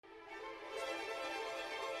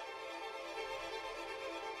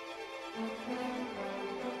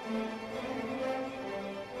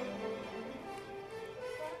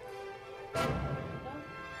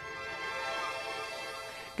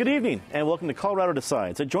Good evening, and welcome to Colorado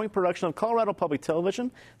Decides, a joint production of Colorado Public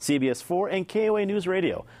Television, CBS 4, and KOA News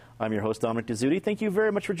Radio. I'm your host, Dominic Dezzutti. Thank you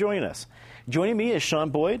very much for joining us. Joining me is Sean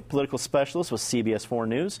Boyd, political specialist with CBS 4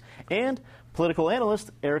 News, and political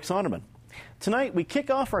analyst Eric Sonderman. Tonight, we kick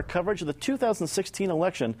off our coverage of the 2016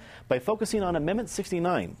 election by focusing on Amendment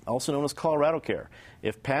 69, also known as Colorado Care.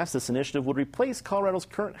 If passed, this initiative would replace Colorado's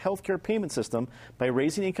current health care payment system by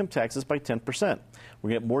raising income taxes by 10%. We're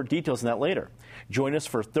going to get more details on that later. Join us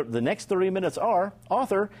for the next 30 minutes are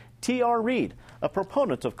author T.R. Reed, a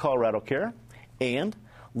proponent of Colorado Care, and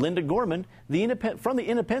Linda Gorman, from the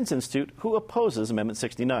Independence Institute, who opposes Amendment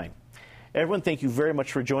 69. Everyone, thank you very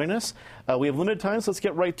much for joining us. We have limited time, so let's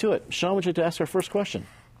get right to it. Sean, would you like to ask our first question?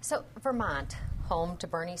 So Vermont, home to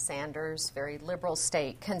Bernie Sanders, very liberal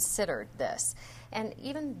state, considered this. And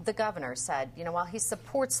even the governor said, while he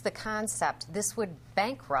supports the concept, this would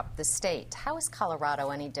bankrupt the state. How is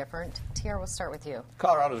Colorado any different? T.R., we'll start with you.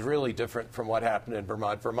 Colorado is really different from what happened in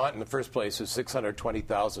Vermont. Vermont, in the first place, is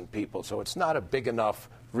 620,000 people, so it's not a big enough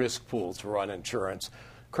risk pool to run insurance.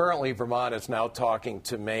 Currently, Vermont is now talking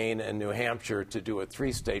to Maine and New Hampshire to do a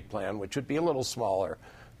three-state plan, which would be a little smaller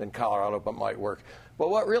than Colorado, but might work. But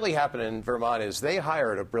what really happened in Vermont is they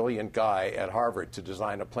hired a brilliant guy at Harvard to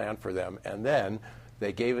design a plan for them, and then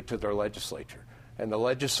they gave it to their legislature. And the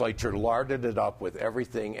legislature larded it up with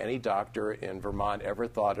everything any doctor in Vermont ever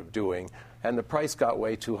thought of doing, and the price got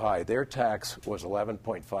way too high. Their tax was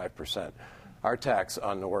 11.5%. Our tax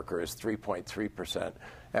on the worker is 3.3%,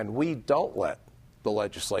 and we don't let the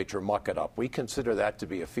legislature muck it up. We consider that to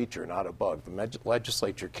be a feature, not a bug. The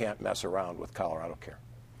legislature can't mess around with Colorado Care.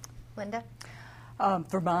 Linda?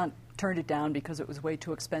 Vermont turned it down because it was way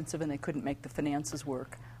too expensive and they couldn't make the finances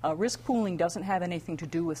work. Risk pooling doesn't have anything to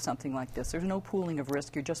do with something like this. There's no pooling of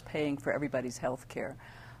risk. You're just paying for everybody's health care.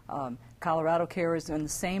 Colorado Care is in the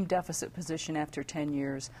same deficit position after 10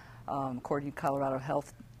 years, according to Colorado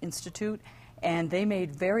Health Institute. And they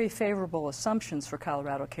made very favorable assumptions for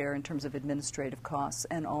Colorado Care in terms of administrative costs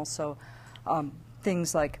and also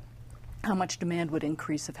things like how much demand would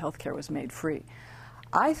increase if health care was made free.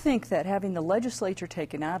 I think that having the legislature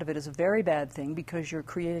taken out of it is a very bad thing because you're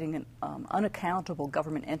creating an unaccountable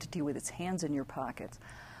government entity with its hands in your pockets.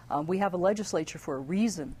 We have a legislature for a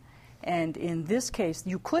reason. And in this case,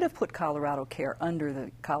 you could have put Colorado Care under the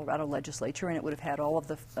Colorado legislature, and it would have had all of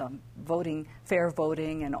the fair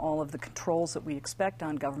voting, and all of the controls that we expect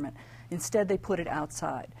on government. Instead, they put it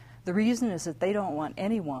outside. The reason is that they don't want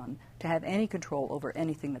anyone to have any control over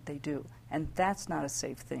anything that they do, and that's not a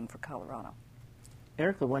safe thing for Colorado.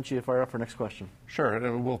 Eric, why don't you fire up our next question? Sure,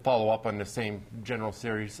 and we'll follow up on the same general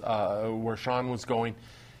series where Sean was going.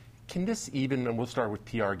 Can this even, and we'll start with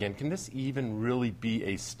TR again, can this even really be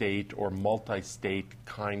a state or multi-state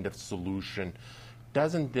kind of solution?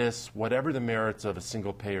 Doesn't this, whatever the merits of a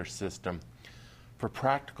single-payer system, for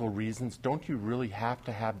practical reasons, don't you really have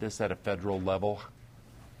to have this at a federal level?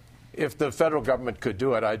 If the federal government could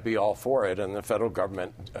do it, I'd be all for it. And the federal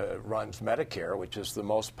government runs Medicare, which is the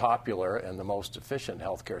most popular and the most efficient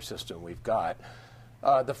health care system we've got.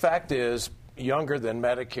 The fact is, younger than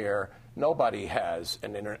Medicare, nobody has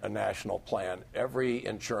a national plan. Every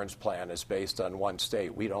insurance plan is based on one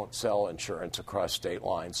state. We don't sell insurance across state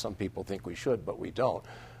lines. Some people think we should, but we don't.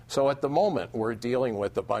 So at the moment, we're dealing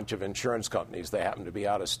with a bunch of insurance companies. They happen to be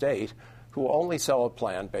out of state who only sell a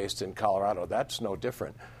plan based in Colorado. That's no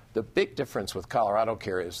different. The big difference with Colorado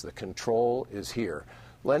Care is the control is here.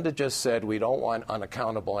 Linda just said we don't want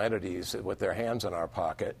unaccountable entities with their hands in our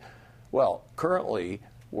pocket. Well, currently,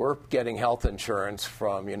 we're getting health insurance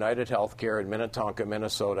from United Healthcare in Minnetonka,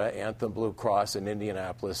 Minnesota, Anthem Blue Cross in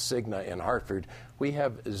Indianapolis, Cigna in Hartford. We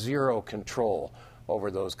have zero control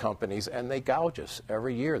over those companies, and they gouge us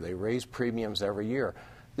every year. They raise premiums every year.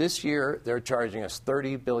 This year, they're charging us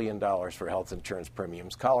 $30 billion for health insurance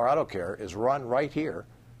premiums. Colorado Care is run right here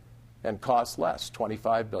and costs less,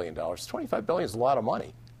 $25 billion. $25 billion is a lot of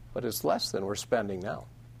money, but it's less than we're spending now.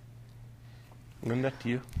 Linda, to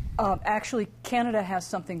you. Actually, Canada has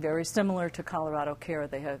something very similar to Colorado Care.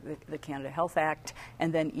 They have the Canada Health Act,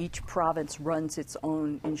 and then each province runs its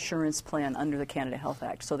own insurance plan under the Canada Health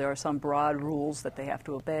Act. So there are some broad rules that they have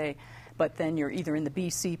to obey, but then you're either in the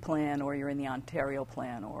BC plan or you're in the Ontario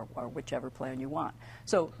plan or whichever plan you want.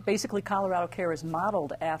 So basically, Colorado Care is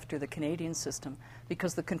modeled after the Canadian system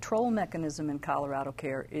because the control mechanism in Colorado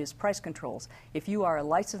Care is price controls. If you are a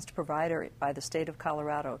licensed provider by the state of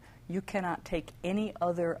Colorado, you cannot take any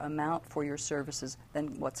other amount for your services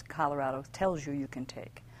than what Colorado tells you you can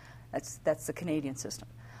take. That's the Canadian system.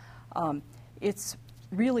 It's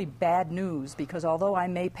really bad news because although I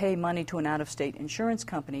may pay money to an out-of-state insurance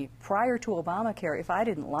company, prior to Obamacare, if I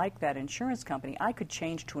didn't like that insurance company, I could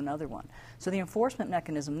change to another one. So the enforcement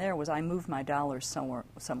mechanism there was I moved my dollars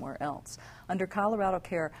somewhere else. Under Colorado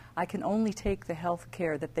Care, I can only take the health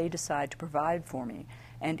care that they decide to provide for me.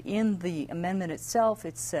 And in the amendment itself,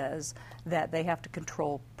 it says that they have to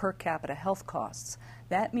control per capita health costs.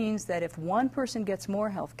 That means that if one person gets more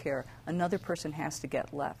health care, another person has to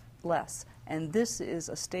get less. And this is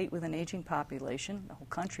a state with an aging population. The whole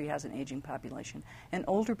country has an aging population. And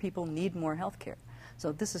older people need more health care.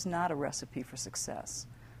 So this is not a recipe for success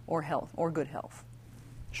or health or good health.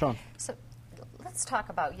 Sean. So let's talk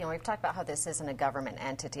about, we've talked about how this isn't a government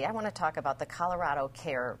entity. I want to talk about the Colorado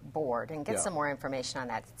Care Board and get some more information on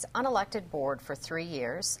that. It's an unelected board for 3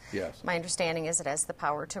 years. Yes. My understanding is it has the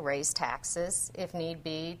power to raise taxes, if need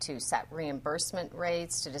be, to set reimbursement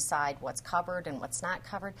rates, to decide what's covered and what's not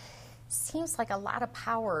covered. Seems like a lot of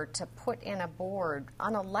power to put in a board,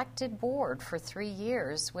 unelected board for 3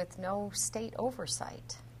 years with no state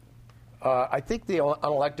oversight. I think the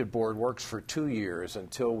unelected board works for 2 years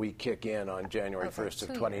until we kick in on January 1st of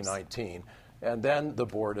 2019, and then the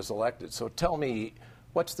board is elected. So tell me,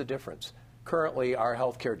 what's the difference? Currently, our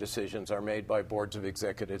health care decisions are made by boards of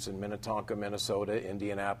executives in Minnetonka, Minnesota,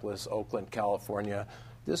 Indianapolis, Oakland, California.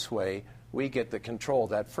 This way, we get the control.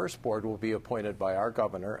 That first board will be appointed by our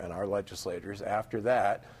governor and our legislators. After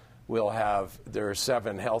that, there are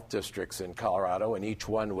 7 health districts in Colorado, and each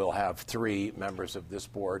one will have 3 members of this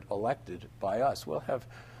board elected by us. We'll have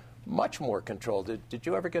much more control. Did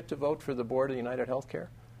you ever get to vote for the board of United Healthcare?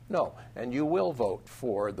 No. And you will vote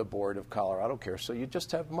for the board of Colorado Care. So you just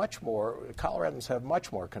have much more, Coloradans have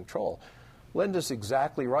much more control. Linda's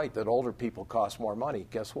exactly right that older people cost more money.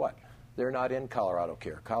 Guess what? They're not in Colorado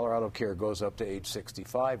Care. Colorado Care goes up to age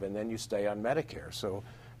 65, and then you stay on Medicare. So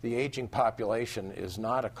the aging population is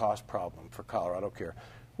not a cost problem for Colorado Care.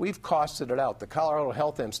 We've costed it out. The Colorado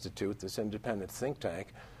Health Institute, this independent think tank,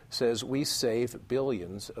 says we save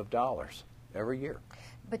billions of dollars every year.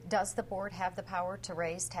 But does the board have the power to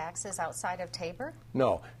raise taxes outside of Tabor?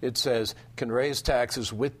 No. It says can raise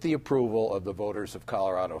taxes with the approval of the voters of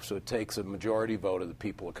Colorado. So it takes a majority vote of the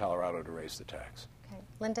people of Colorado to raise the tax. Okay.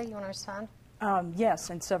 Linda, you want to respond?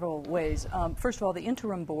 Yes, in several ways. First of all, the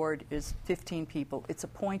interim board is 15 people. It's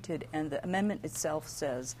appointed, and the amendment itself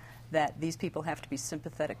says that these people have to be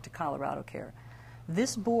sympathetic to Colorado Care.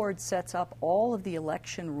 This board sets up all of the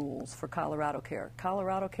election rules for Colorado Care.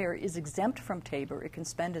 Colorado Care is exempt from Tabor. It can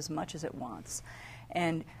spend as much as it wants.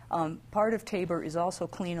 And part of Tabor is also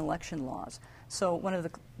clean election laws. So one of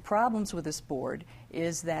the problems with this board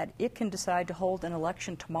is that it can decide to hold an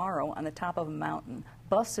election tomorrow on the top of a mountain,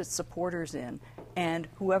 bust its supporters in, and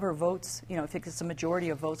whoever votes, if it gets a majority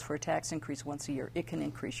of votes for a tax increase once a year, it can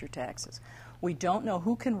increase your taxes. We don't know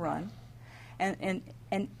who can run, and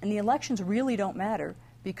the elections really don't matter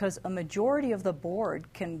because a majority of the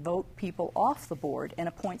board can vote people off the board and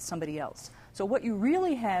appoint somebody else. So what you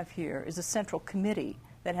really have here is a central committee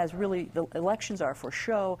that has really, the elections are for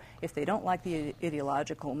show. If they don't like the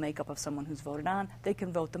ideological makeup of someone who's voted on, they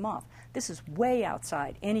can vote them off. This is way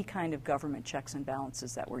outside any kind of government checks and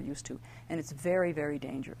balances that we're used to, and it's very, very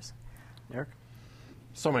dangerous. Eric?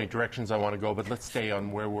 So many directions I want to go, but let's stay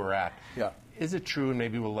on where we're at. Yeah. Is it true, and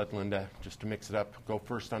maybe we'll let Linda, just to mix it up, go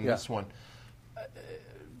first on this one.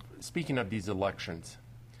 Speaking of these elections,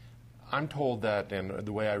 I'm told that, and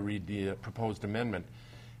the way I read the proposed amendment,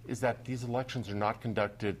 is that these elections are not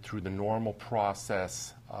conducted through the normal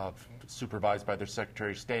process of supervised by their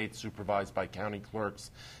Secretary of State, supervised by county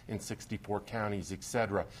clerks in 64 counties, et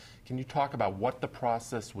cetera. Can you talk about what the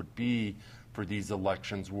process would be for these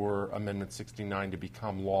elections were Amendment 69 to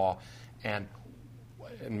become law, and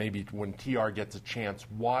maybe when TR gets a chance,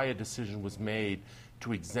 why a decision was made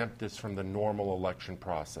to exempt this from the normal election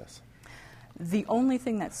process? The only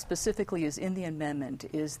thing that specifically is in the amendment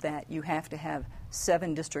is that you have to have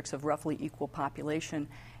 7 districts of roughly equal population,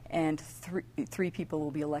 and three people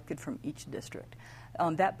will be elected from each district.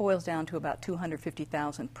 That boils down to about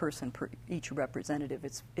 250,000 person per each representative.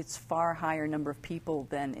 It's far higher number of people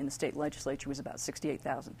than in the state legislature, was about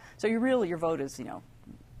 68,000. So your vote is not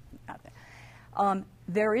there.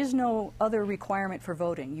 There is no other requirement for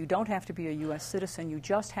voting. You don't have to be a U.S. citizen. You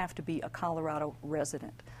just have to be a Colorado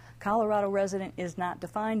resident. Colorado resident is not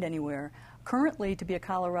defined anywhere. Currently, to be a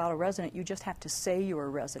Colorado resident, you just have to say you're a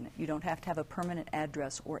resident. You don't have to have a permanent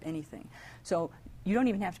address or anything. So you don't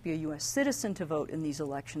even have to be a U.S. citizen to vote in these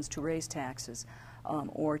elections to raise taxes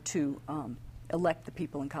or to elect the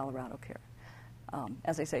people in Colorado Care.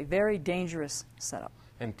 As I say, very dangerous setup.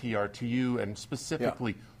 And TR, to you, and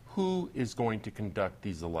specifically, Who is going to conduct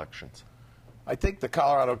these elections? I think the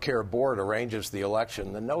Colorado Care Board arranges the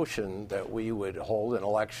election. The notion that we would hold an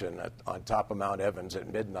election on top of Mount Evans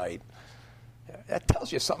at midnight, that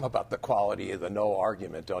tells you something about the quality of the no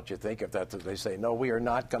argument, don't you think? If they say, no, we are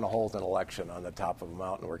not going to hold an election on the top of a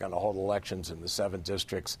mountain. We're going to hold elections in the 7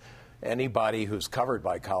 districts. Anybody who's covered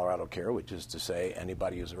by Colorado Care, which is to say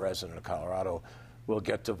anybody who's a resident of Colorado, will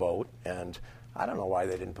get to vote. And I don't know why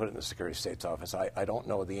they didn't put it in the Secretary of State's office. I don't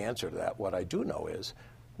know the answer to that. What I do know is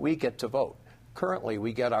we get to vote. Currently,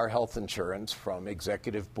 we get our health insurance from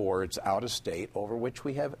executive boards out of state over which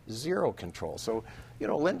we have zero control. So,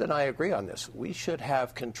 Linda and I agree on this. We should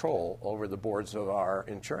have control over the boards of our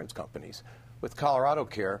insurance companies. With Colorado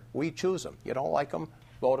Care, we choose them. You don't like them,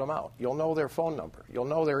 vote them out. You'll know their phone number. You'll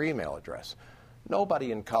know their email address.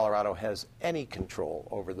 Nobody in Colorado has any control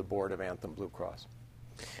over the board of Anthem Blue Cross.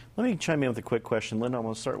 Let me chime in with a quick question. Linda, I'm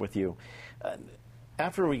going to start with you.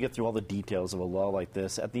 After we get through all the details of a law like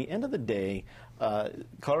this, at the end of the day,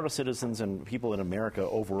 Colorado citizens and people in America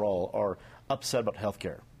overall are upset about health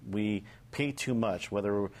care. We pay too much,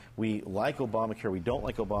 whether we like Obamacare, we don't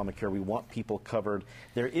like Obamacare, we want people covered.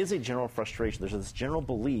 There is a general frustration. There's this general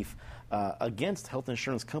belief against health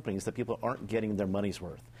insurance companies that people aren't getting their money's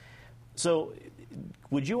worth. So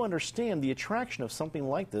would you understand the attraction of something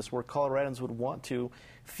like this where Coloradans would want to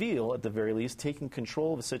feel, at the very least, taking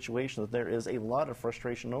control of a situation that there is a lot of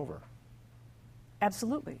frustration over?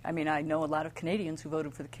 Absolutely. I mean, I know a lot of Canadians who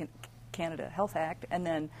voted for the Canada Health Act, and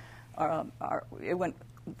then it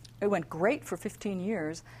went great for 15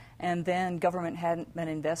 years, and then government hadn't been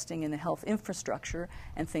investing in the health infrastructure,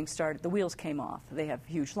 and the wheels came off. They have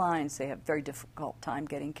huge lines. They have very difficult time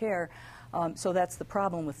getting care. So that's the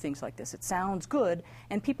problem with things like this. It sounds good,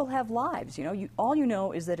 and people have lives. All you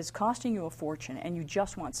know is that it's costing you a fortune, and you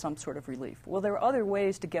just want some sort of relief. Well, there are other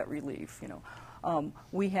ways to get relief.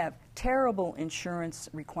 We have terrible insurance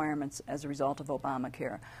requirements as a result of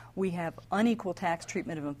Obamacare. We have unequal tax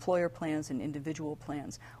treatment of employer plans and individual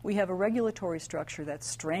plans. We have a regulatory structure that's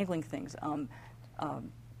strangling things.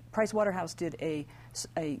 Price Waterhouse did a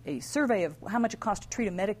survey of how much it cost to treat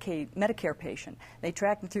a Medicare patient. They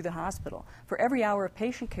tracked them through the hospital. For every hour of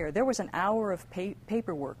patient care, there was an hour of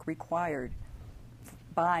paperwork required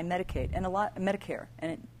by Medicaid and Medicare,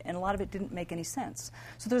 and a lot of it didn't make any sense.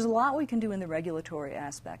 So there's a lot we can do in the regulatory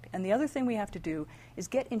aspect. And the other thing we have to do is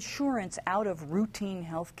get insurance out of routine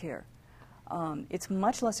health care. It's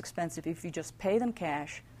much less expensive if you just pay them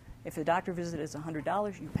cash. If the doctor visit is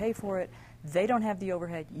 $100, you pay for it. They don't have the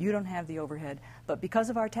overhead. You don't have the overhead. But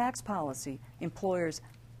because of our tax policy, employers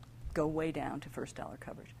go way down to first dollar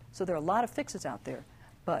coverage. So there are a lot of fixes out there.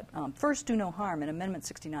 But first, do no harm, and Amendment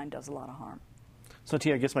 69 does a lot of harm. So,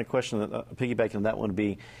 Tia, I guess my question, piggybacking on that one, would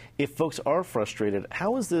be, if folks are frustrated,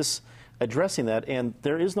 how is this addressing that? And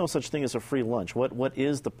there is no such thing as a free lunch. What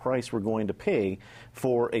is the price we're going to pay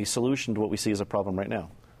for a solution to what we see as a problem right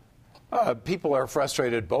now? People are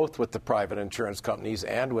frustrated both with the private insurance companies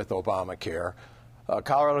and with Obamacare.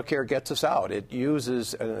 Colorado Care gets us out. It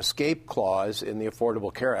uses an escape clause in the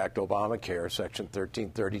Affordable Care Act, Obamacare, Section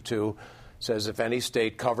 1332, says if any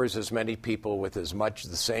state covers as many people with as much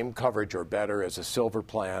the same coverage or better as a silver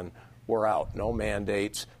plan, we're out. No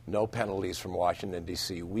mandates, no penalties from Washington,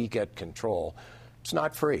 D.C. We get control. It's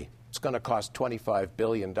not free. It's going to cost $25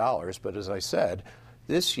 billion. But as I said,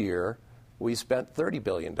 this year we spent $30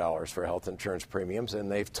 billion for health insurance premiums,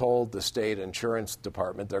 and they've told the state insurance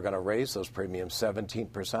department they're going to raise those premiums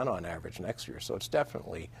 17% on average next year. So it's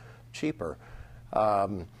definitely cheaper.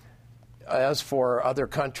 As for other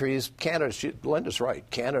countries, Linda's right.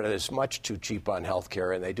 Canada is much too cheap on health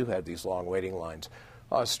care, and they do have these long waiting lines.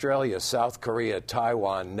 Australia, South Korea,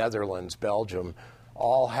 Taiwan, Netherlands, Belgium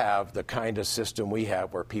all have the kind of system we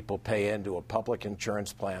have where people pay into a public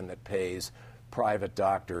insurance plan that pays private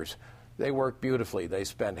doctors. They work beautifully. They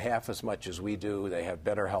spend half as much as we do. They have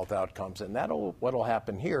better health outcomes. And what'll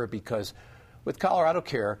happen here, because with Colorado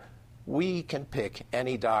Care, we can pick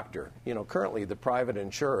any doctor. Currently the private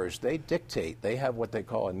insurers, they dictate. They have what they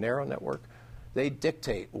call a narrow network. They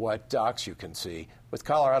dictate what docs you can see. With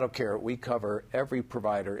Colorado Care, we cover every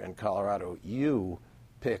provider in Colorado. You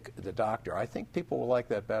pick the doctor. I think people will like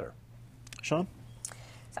that better. Sean?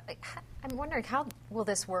 So, I'm wondering, how will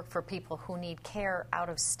this work for people who need care out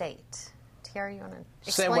of state? Tiara, you want to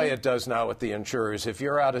explain? Same way it does now with the insurers. If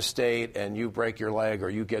you're out of state and you break your leg or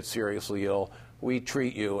you get seriously ill, we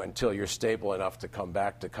treat you until you're stable enough to come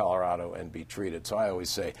back to Colorado and be treated. So I always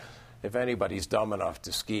say, if anybody's dumb enough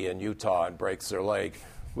to ski in Utah and breaks their leg,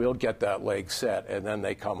 we'll get that leg set, and then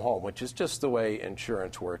they come home, which is just the way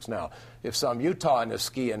insurance works now. If some Utahn is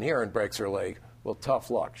skiing here and breaks her leg, Well, tough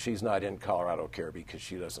luck. She's not in Colorado Care because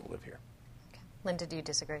she doesn't live here. Okay. Linda, do you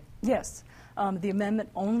disagree? Yes. The amendment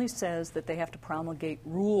only says that they have to promulgate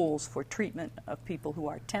rules for treatment of people who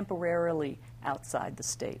are temporarily outside the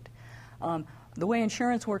state. The way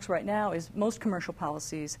insurance works right now is most commercial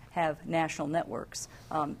policies have national networks.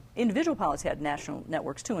 Individual policies had national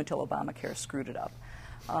networks too until Obamacare screwed it up.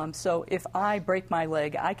 So if I break my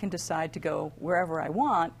leg, I can decide to go wherever I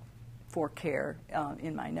want for care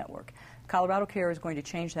in my network. Colorado Care is going to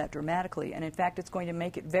change that dramatically, and in fact it's going to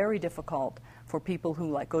make it very difficult for people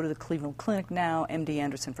who go to the Cleveland Clinic now, MD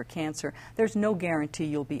Anderson for cancer. There's no guarantee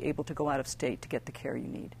you'll be able to go out of state to get the care you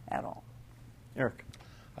need at all. Eric.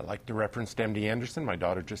 I like to reference MD Anderson. My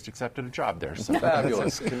daughter just accepted a job there. So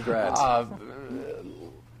Fabulous. Congrats.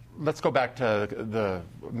 Let's go back to the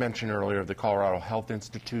mention earlier of the Colorado Health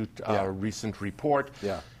Institute recent report.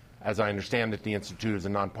 Yeah. As I understand it, the Institute is a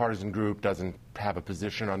nonpartisan group, doesn't have a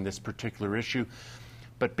position on this particular issue,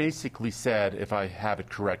 but basically said, if I have it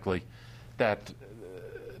correctly, that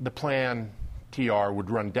the plan TR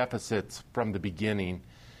would run deficits from the beginning,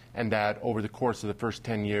 and that over the course of the first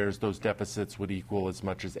 10 years, those deficits would equal as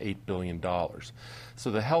much as $8 billion.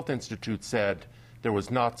 So the Health Institute said there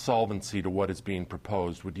was not solvency to what is being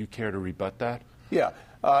proposed. Would you care to rebut that? Yeah.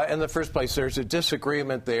 In the first place, there's a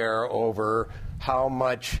disagreement there over how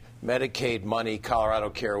much Medicaid money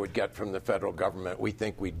Colorado Care would get from the federal government. We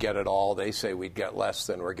think we'd get it all. They say we'd get less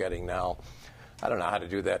than we're getting now. I don't know how to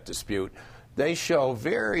do that dispute. They show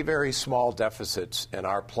very, very small deficits in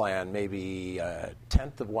our plan, maybe a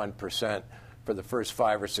tenth of 1% for the first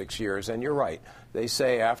 5 or 6 years. And you're right. They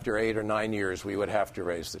say after 8 or 9 years we would have to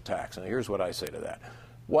raise the tax. Now, here's what I say to that.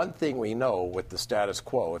 One thing we know with the status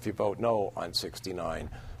quo, if you vote no on 69,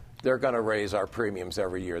 they're going to raise our premiums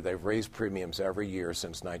every year. They've raised premiums every year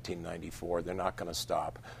since 1994. They're not going to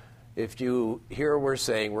stop. If you hear we're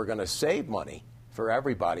saying we're going to save money for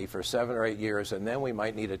everybody for 7 or 8 years, and then we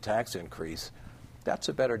might need a tax increase, that's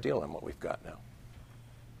a better deal than what we've got now.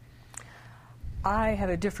 I have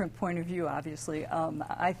a different point of view, obviously.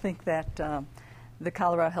 I think that the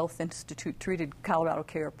Colorado Health Institute treated Colorado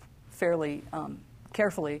Care fairly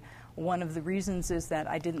carefully. One of the reasons is that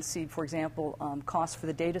I didn't see, for example, costs for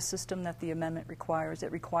the data system that the amendment requires.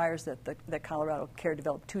 It requires that Colorado Care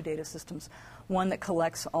develop 2 data systems, one that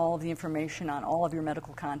collects all of the information on all of your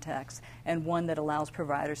medical contacts, and one that allows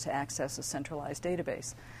providers to access a centralized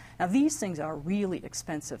database. Now, these things are really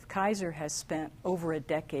expensive. Kaiser has spent over a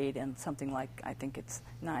decade and something like, I think it's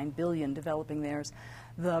 $9 billion developing theirs.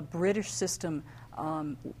 The British system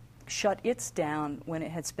shut its down when it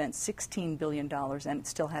had spent $16 billion and it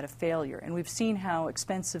still had a failure. And we've seen how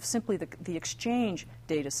expensive simply the exchange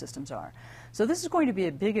data systems are. So this is going to be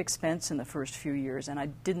a big expense in the first few years, and I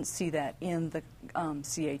didn't see that in the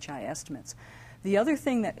CHI estimates. The other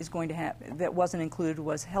thing that is going to happen that wasn't included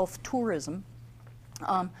was health tourism.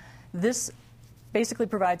 This basically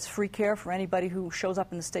provides free care for anybody who shows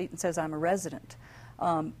up in the state and says, I'm a resident.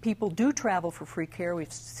 People do travel for free care. We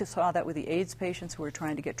saw that with the AIDS patients who are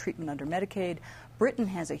trying to get treatment under Medicaid. Britain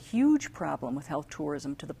has a huge problem with health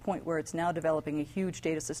tourism to the point where it's now developing a huge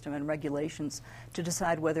data system and regulations to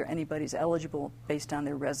decide whether anybody's eligible based on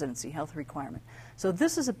their residency health requirement. So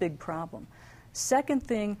this is a big problem. Second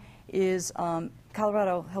thing is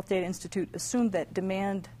Colorado Health Data Institute assumed that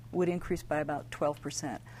demand would increase by about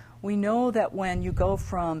 12%. We know that when you go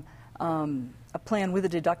from a plan with a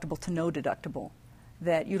deductible to no deductible,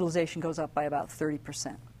 that utilization goes up by about 30%.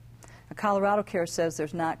 Now, Colorado Care says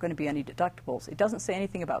there's not going to be any deductibles. It doesn't say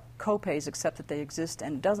anything about co-pays except that they exist,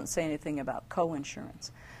 and it doesn't say anything about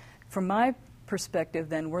co-insurance. From my perspective,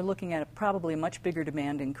 then, we're looking at probably a much bigger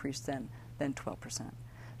demand increase than 12%.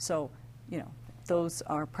 So, those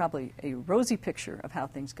are probably a rosy picture of how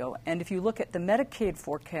things go. And if you look at the Medicaid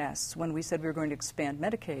forecasts, when we said we were going to expand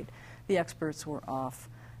Medicaid, the experts were off.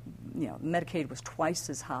 Medicaid was twice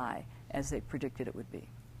as high as they predicted it would be.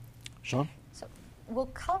 Sean? So, will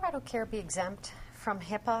Colorado Care be exempt from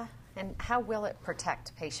HIPAA, and how will it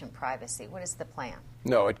protect patient privacy? What is the plan?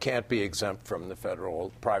 No, it can't be exempt from the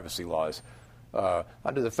federal privacy laws.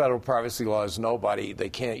 Under the federal privacy laws, they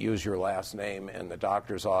can't use your last name in the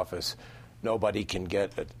doctor's office. Nobody can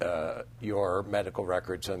get your medical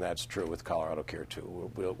records, and that's true with Colorado Care,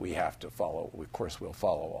 too. We have to follow, of course, we'll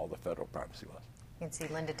follow all the federal privacy laws. You can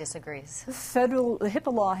see Linda disagrees. The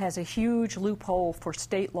HIPAA law has a huge loophole for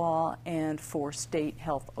state law and for state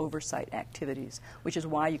health oversight activities, which is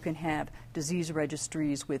why you can have disease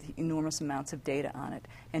registries with enormous amounts of data on it.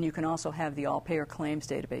 And you can also have the all-payer claims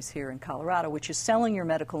database here in Colorado, which is selling your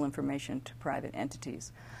medical information to private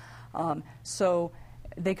entities. So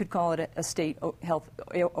they could call it a state health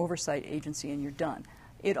oversight agency, and you're done.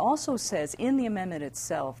 It also says in the amendment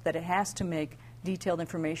itself that it has to make detailed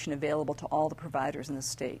information available to all the providers in the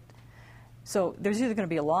state. So there's either going to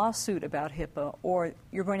be a lawsuit about HIPAA or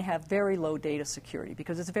you're going to have very low data security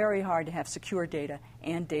because it's very hard to have secure data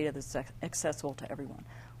and data that's accessible to everyone.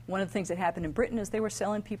 One of the things that happened in Britain is they were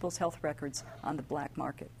selling people's health records on the black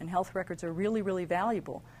market. And health records are really, really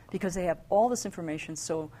valuable because they have all this information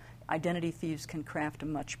so identity thieves can craft a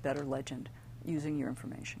much better legend using your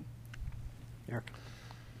information. Eric?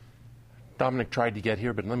 Dominic tried to get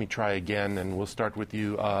here, but let me try again, and we'll start with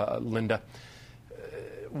you, Linda.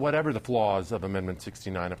 Whatever the flaws of Amendment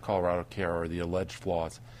 69 of Colorado Care or the alleged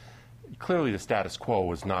flaws, clearly the status quo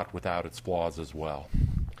is not without its flaws as well.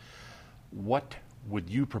 What would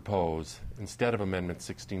you propose instead of Amendment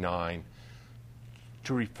 69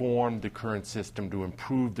 to reform the current system, to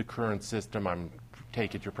improve the current system? I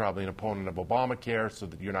take it you're probably an opponent of Obamacare, so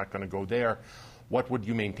that you're not going to go there. What would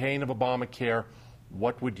you maintain of Obamacare?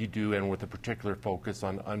 What would you do, and with a particular focus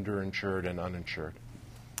on underinsured and uninsured?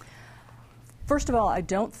 First of all, I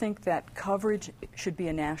don't think that coverage should be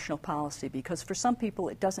a national policy because for some people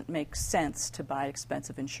it doesn't make sense to buy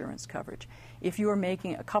expensive insurance coverage. If you are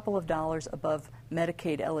making a couple of dollars above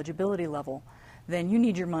Medicaid eligibility level, then you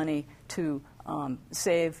need your money to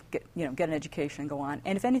save, get an education and go on.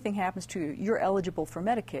 And if anything happens to you, you're eligible for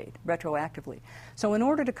Medicaid retroactively. So in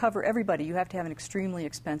order to cover everybody, you have to have an extremely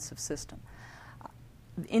expensive system.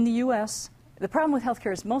 In the U.S., the problem with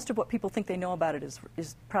healthcare is most of what people think they know about it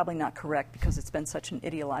is probably not correct because it's been such an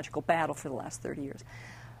ideological battle for the last 30 years.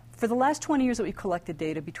 For the last 20 years that we've collected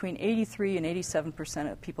data, between 83 and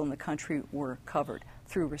 87% of people in the country were covered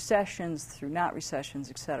through recessions, through not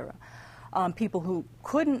recessions, et cetera. People who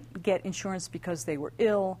couldn't get insurance because they were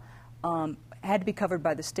ill had to be covered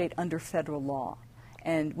by the state under federal law.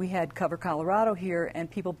 And we had Cover Colorado here,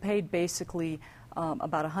 and people paid basically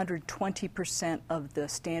about 120% of the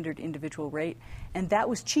standard individual rate, and that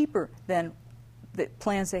was cheaper than the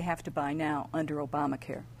plans they have to buy now under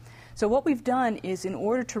Obamacare. So what we've done is, in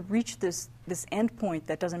order to reach this end point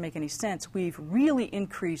that doesn't make any sense, we've really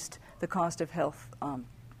increased the cost of health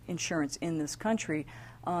insurance in this country.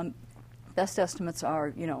 Best estimates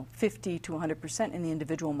are, 50 to 100% in the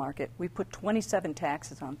individual market. We put 27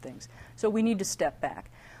 taxes on things. So we need to step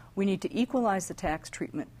back. We need to equalize the tax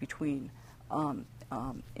treatment between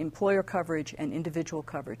employer coverage and individual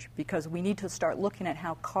coverage because we need to start looking at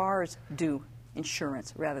how cars do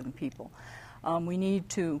insurance rather than people. We need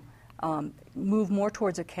to move more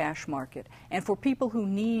towards a cash market. And for people who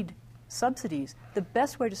need subsidies, the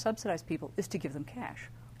best way to subsidize people is to give them cash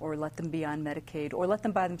or let them be on Medicaid or let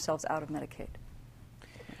them buy themselves out of Medicaid.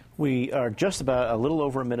 We are just about a little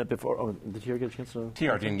over a minute before. Oh, did you get a chance to?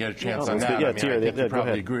 TR didn't get a chance Oh, on that's that. good. Yeah, I TR, think yeah, you go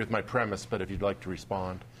probably ahead. agree with my premise, but if you'd like to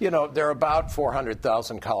respond. There are about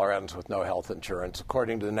 400,000 Coloradans with no health insurance.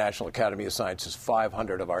 According to the National Academy of Sciences,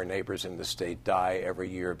 500 of our neighbors in the state die every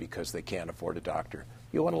year because they can't afford a doctor.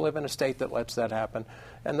 You want to live in a state that lets that happen?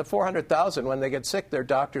 And the 400,000, when they get sick, their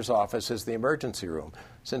doctor's office is the emergency room.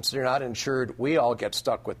 Since they're not insured, we all get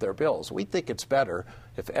stuck with their bills. We think it's better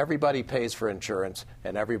if everybody pays for insurance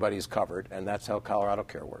and everybody's covered, and that's how Colorado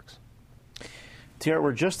Care works. TR,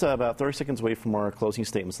 we're just about 30 seconds away from our closing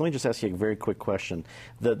statements. Let me just ask you a very quick question.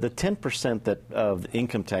 The 10% of the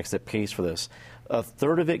income tax that pays for this, a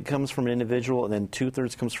third of it comes from an individual and then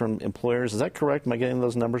 2/3 comes from employers. Is that correct? Am I getting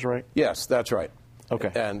those numbers right? Yes, that's right. Okay.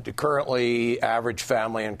 And currently, average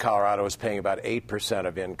family in Colorado is paying about 8%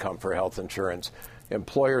 of income for health insurance.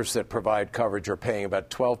 Employers that provide coverage are paying about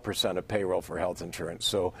 12% of payroll for health insurance.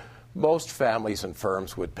 So most families and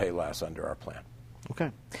firms would pay less under our plan.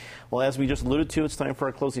 Okay. Well, as we just alluded to, it's time for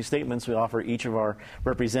our closing statements. We offer each of our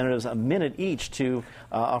representatives a minute each to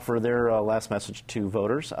offer their last message to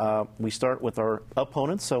voters. We start with our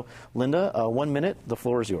opponents. So, Linda, 1 minute. The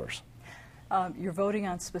floor is yours. You're voting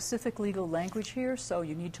on specific legal language here, so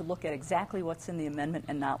you need to look at exactly what's in the amendment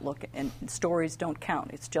and not look at, and stories don't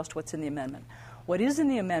count. It's just what's in the amendment. What is in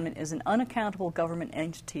the amendment is an unaccountable government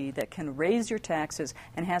entity that can raise your taxes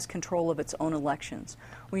and has control of its own elections.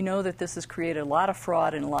 We know that this has created a lot of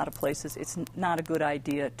fraud in a lot of places. It's not a good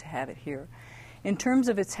idea to have it here. In terms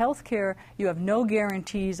of its health care, you have no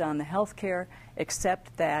guarantees on the health care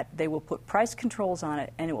except that they will put price controls on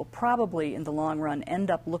it, and it will probably, in the long run, end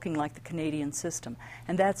up looking like the Canadian system.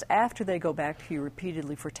 And that's after they go back to you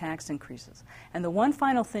repeatedly for tax increases. And the one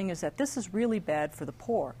final thing is that this is really bad for the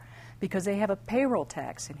poor because they have a payroll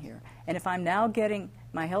tax in here. And if I'm now getting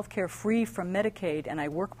my health care free from Medicaid and I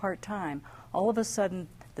work part-time, all of a sudden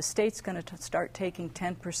the state's going to start taking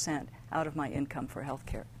 10% out of my income for health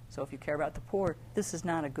care. So if you care about the poor, this is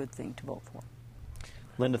not a good thing to vote for.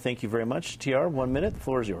 Linda, thank you very much. TR, 1 minute. The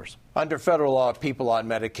floor is yours. Under federal law, people on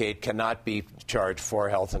Medicaid cannot be charged for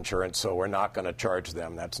health insurance, so we're not going to charge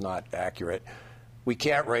them. That's not accurate. We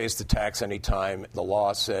can't raise the tax anytime the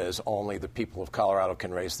law says only the people of Colorado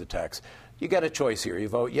can raise the tax. You get a choice here. You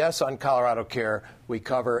vote yes on Colorado Care. We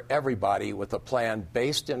cover everybody with a plan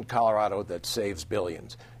based in Colorado that saves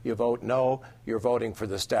billions. You vote no, you're voting for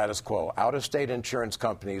the status quo. Out-of-state insurance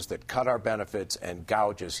companies that cut our benefits and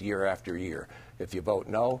gouge us year after year. If you vote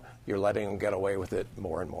no, you're letting them get away with it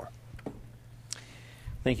more and more.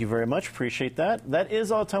 Thank you very much. Appreciate that. That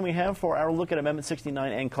is all the time we have for our look at Amendment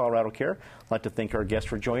 69 and Colorado Care. I'd like to thank our guests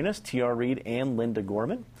for joining us, T.R. Reed and Linda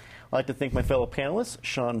Gorman. I'd like to thank my fellow panelists,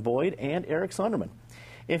 Sean Boyd and Eric Sonderman.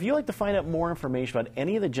 If you'd like to find out more information about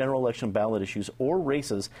any of the general election ballot issues or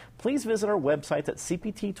races, please visit our websites at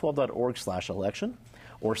cpt12.org/election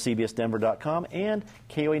or cbsdenver.com and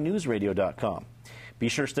koanewsradio.com. Be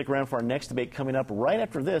sure to stick around for our next debate coming up right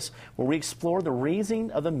after this, where we explore the raising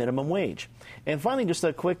of the minimum wage. And finally, just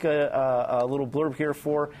a quick little blurb here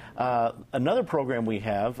for another program we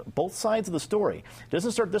have, Both Sides of the Story. It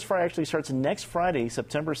doesn't start this Friday, actually starts next Friday,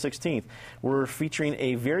 September 16th. We're featuring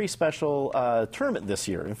a very special tournament this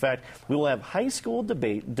year. In fact, we will have high school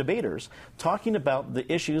debaters talking about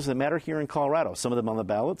the issues that matter here in Colorado, some of them on the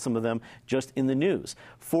ballot, some of them just in the news.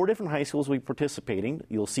 4 different high schools will be participating.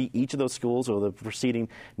 You'll see each of those schools over the proceeding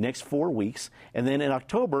next 4 weeks. And then in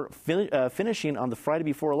October, finishing on the Friday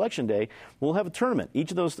before Election Day, we'll have a tournament.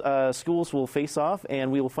 Each of those schools will face off, and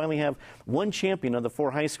we will finally have one champion of the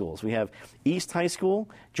 4 high schools. We have East High School,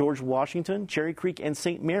 George Washington, Cherry Creek, and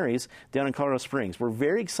St. Mary's down in Colorado Springs. We're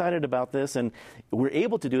very excited about this, and we're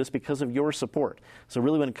able to do this because of your support. So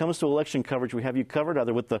really, when it comes to election coverage, we have you covered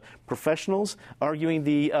either with the professionals arguing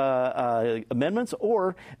the amendments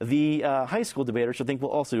or the high school debaters who think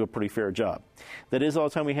we'll also do a pretty fair job. That is all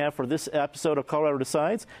the time we have for this episode of Colorado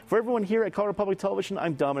Decides. For everyone here at Colorado Public Television,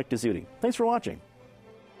 I'm Dominic Dezzutti. Thanks for watching.